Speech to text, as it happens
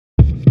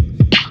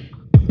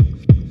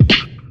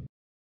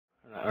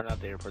or not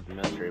the airport, the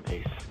military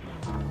base.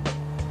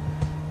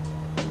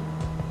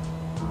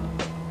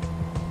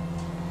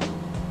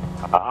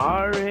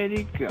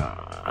 Already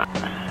gone.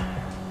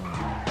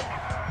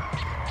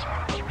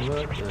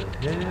 What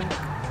the heck?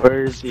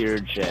 Where's your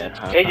jet?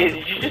 Huh? Hey,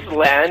 did you just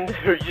land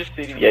or just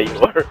sitting? Yeah, you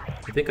are.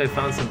 I think I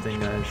found something,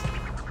 guys.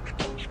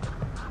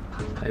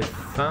 I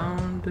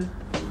found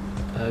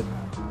a...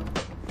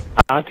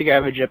 I don't think I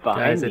have a jet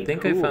behind Guys, me. I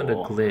think Cool. I found a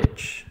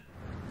glitch.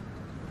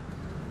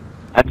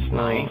 That's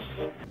nice.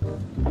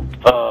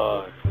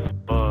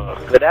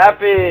 What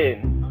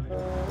happened?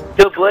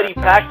 Kill bloody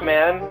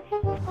Pac-Man.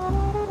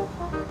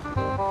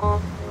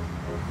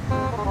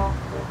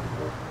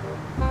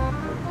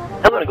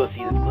 I'm gonna go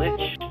see this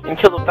glitch and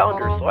kill the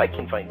founder so I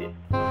can find it.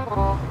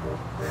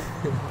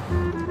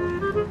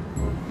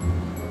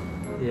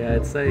 Yeah,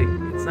 it's like,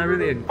 it's not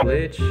really a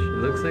glitch. It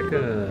looks like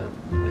a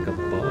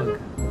bug.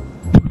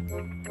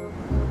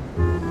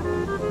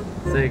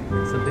 It's like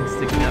something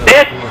sticking out of the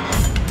floor.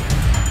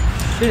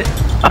 Shit!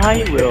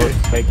 I will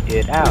take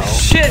it out.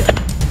 Shit!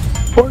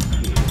 For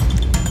you.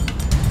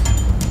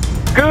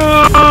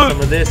 Goose!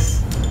 Some of this.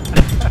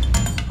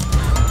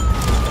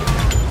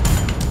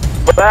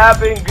 What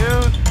happened,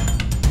 Goose?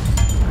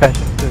 Crash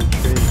into a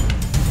tree.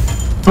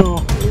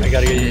 Oh, I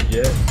gotta get you a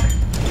jet.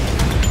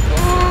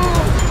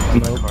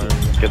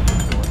 Get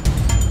this going.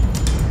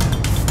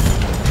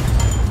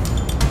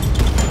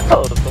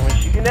 Oh, someone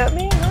shooting at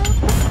me? Huh?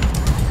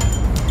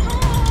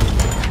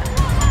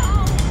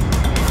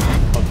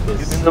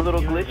 It's a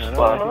little glitch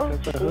spot, huh?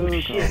 Oh,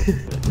 shit.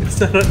 It's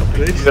not a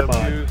glitch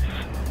spot.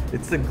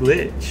 It's a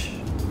glitch.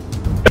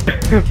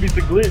 Piece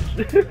of glitch.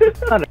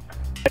 Not a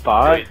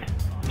spot.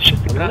 It's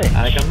just a I'm not,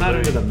 glitch. I'm not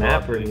into the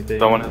map or anything.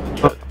 Someone has a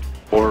jet.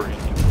 Pouring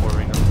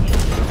on the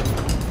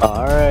jet.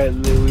 Alright,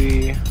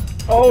 Louis.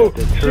 Oh,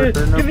 The shit!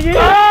 turn Give me of- it!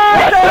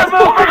 Ah!